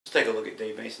Let's take a look at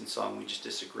Dave Mason's song, We Just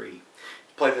Disagree.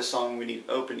 To play this song, we need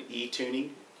open E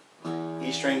tuning.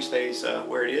 E string stays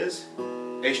where it is.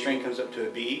 A string comes up to a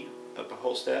B, up a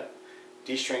whole step.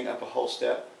 D string up a whole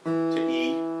step to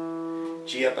E.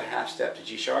 G up a half step to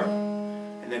G sharp.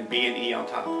 And then B and E on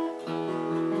top.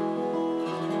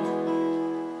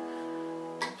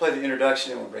 Play the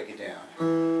introduction and we'll break it down.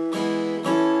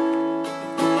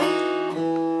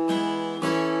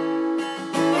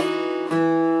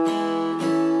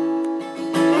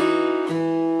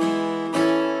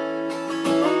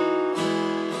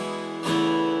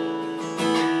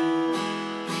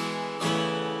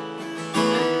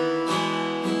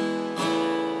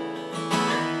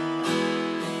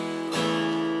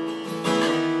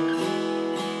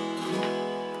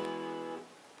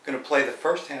 I'm going to play the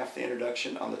first half of the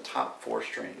introduction on the top 4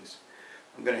 strings.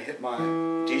 I'm going to hit my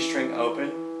D string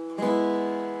open,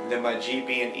 and then my G,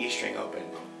 B, and E string open,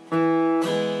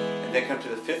 and then come to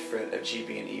the 5th fret of G,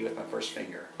 B, and E with my first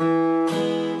finger. I'm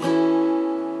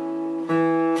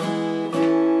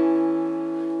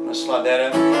going to slide that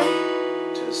up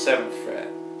to the 7th fret.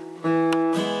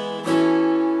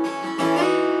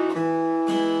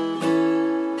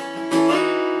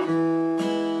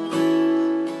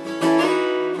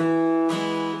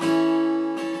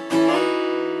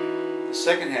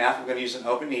 Second half, I'm going to use an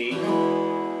open E,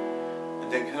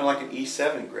 and then kind of like an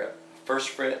E7 grip. 1st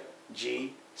fret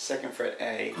G, 2nd fret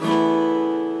A,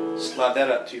 slide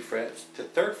that up 2 frets to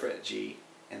 3rd fret G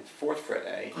and 4th fret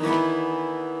A.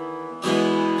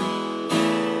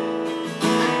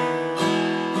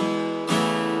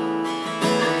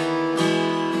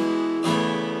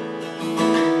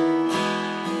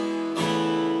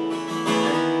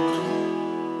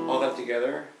 All that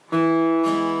together.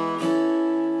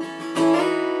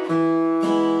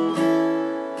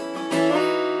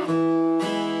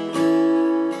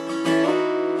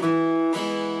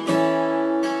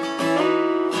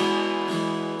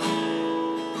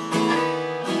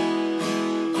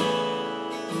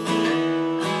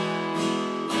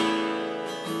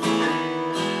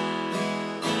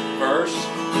 Verse,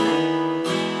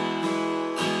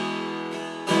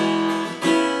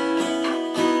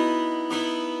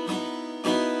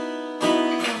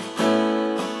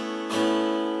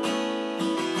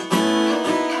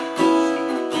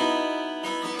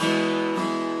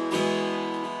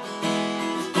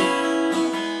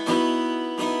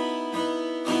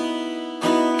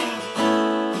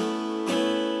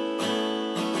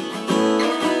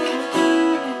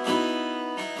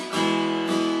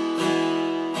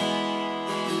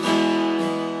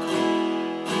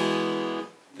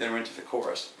 then we're into the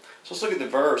chorus. So let's look at the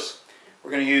verse.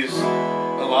 We're going to use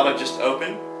a lot of just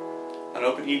open, an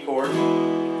open E chord,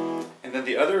 and then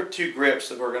the other 2 grips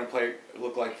that we're going to play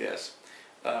look like this.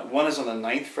 One is on the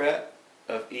 9th fret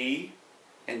of E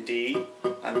and D.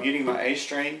 I'm muting my A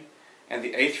string and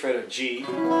the 8th fret of G,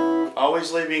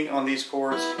 always leaving on these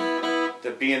chords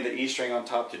the B and the E string on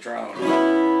top to drone.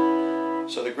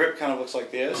 So the grip kind of looks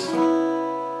like this.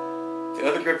 The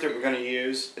other grip that we're going to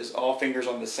use is all fingers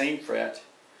on the same fret,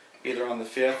 either on the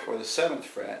 5th or the 7th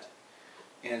fret,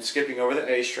 and skipping over the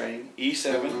A string,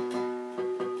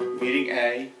 E7, meeting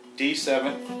A,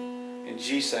 D7th, and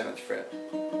G7th fret.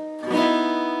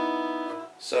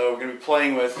 So we're going to be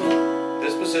playing with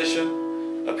this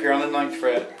position up here on the 9th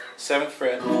fret, 7th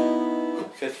fret,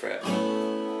 5th fret.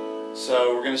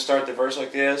 So we're going to start the verse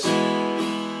like this.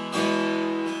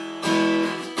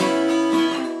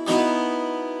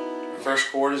 The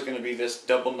first chord is going to be this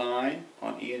double 9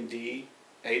 on E and D,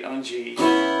 8 on G, to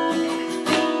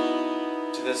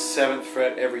the 7th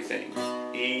fret everything,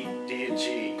 E, D, and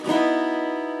G.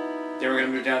 Then we're going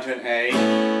to move down to an A,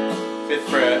 5th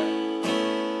fret.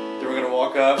 Then we're going to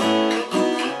walk up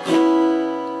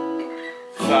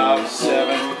 5,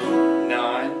 7,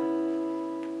 9.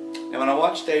 Now when I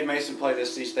watch Dave Mason play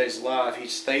this these days live, he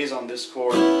stays on this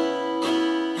chord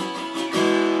and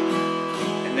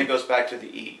then goes back to the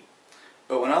E.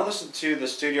 But when I listen to the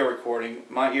studio recording,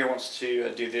 my ear wants to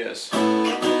do this. I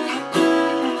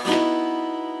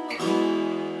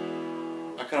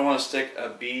kind of want to stick a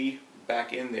B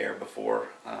back in there before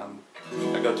I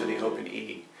go to the open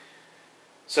E.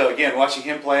 So again, watching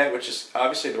him play it, which is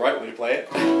obviously the right way to play it,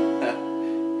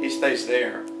 he stays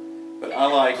there. But I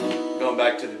like going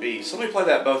back to the B. So let me play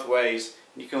that both ways.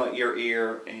 You can let your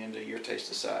ear and your taste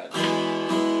decide.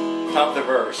 Top of the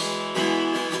verse.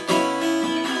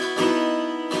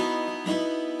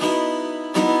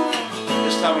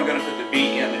 This time I'm going to put the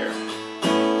B in there.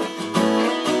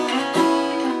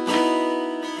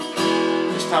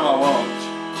 This time I won't.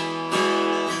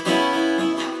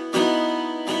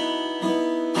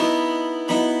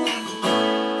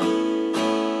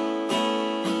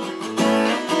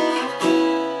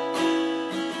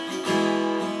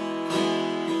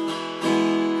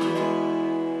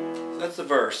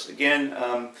 verse. Again,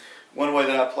 one way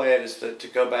that I play it is to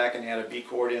go back and add a B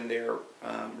chord in there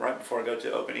right before I go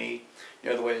to open E.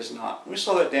 The other way is not. Let me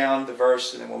slow that down, the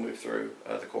verse, and then we'll move through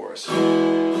the chorus.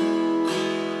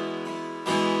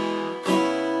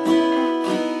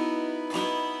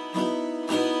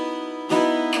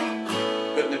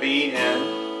 Putting the B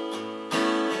in.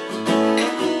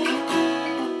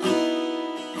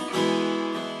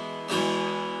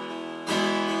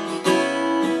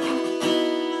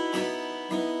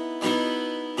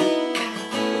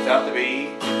 Without the B.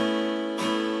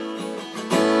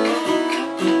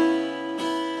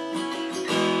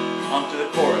 Onto the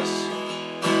chorus.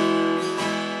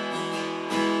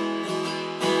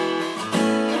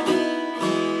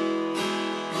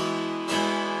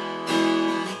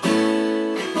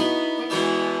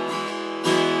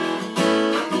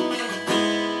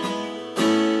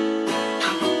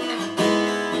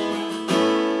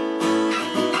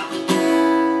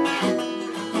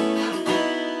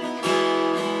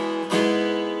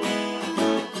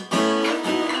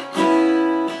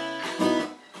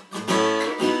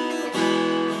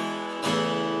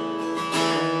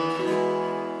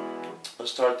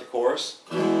 Let's start the chorus.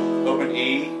 Open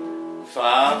E,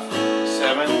 5,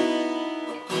 7,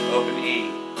 open E.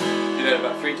 Do that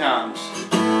about 3 times.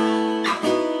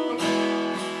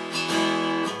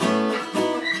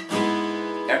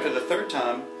 After the 3rd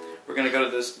time, we're going to go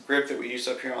to this grip that we used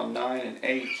up here on 9 and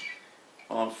 8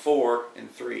 on 4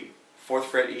 and 3. 4th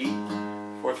fret E,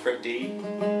 4th fret D,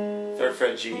 3rd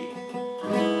fret G.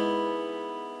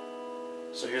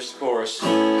 So here's the chorus.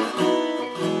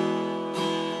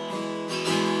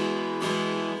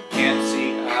 Can't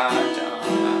see eye to eye.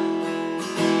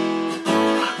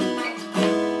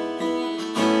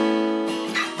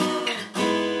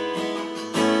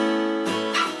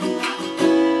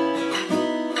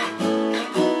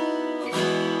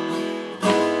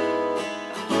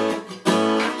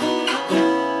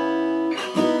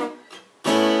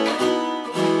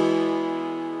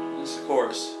 This is the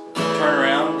chorus. Turn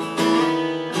around.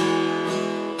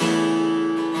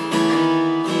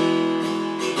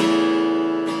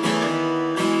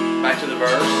 Back to the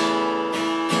verse.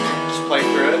 Just play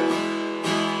through it.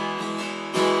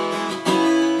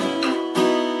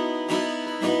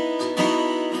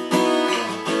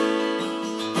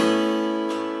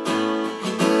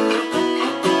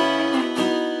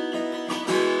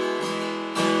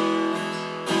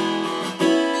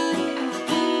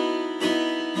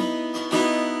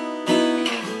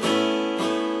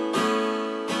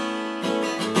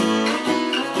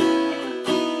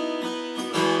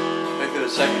 Back to the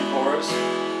second chorus.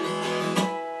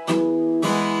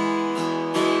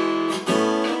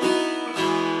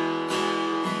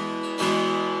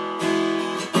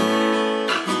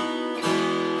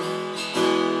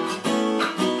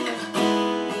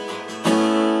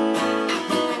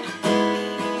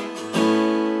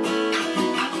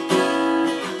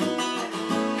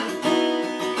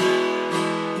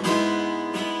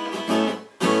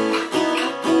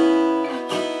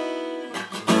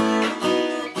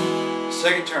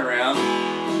 Second turnaround,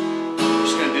 we're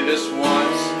just going to do this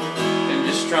once and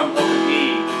just strum open E.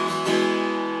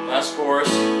 Last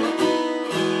chorus.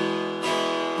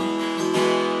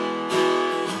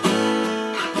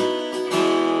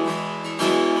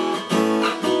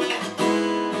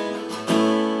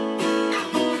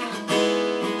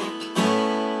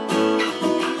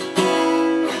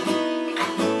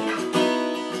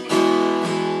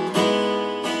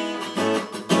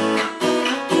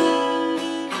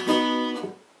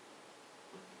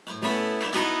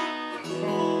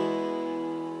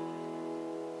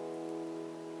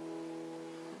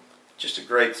 Just a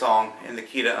great song, and the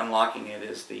key to unlocking it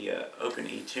is the open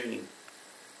E tuning.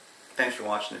 Thanks for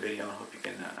watching the video, and I hope you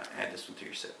can add this one to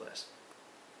your set list.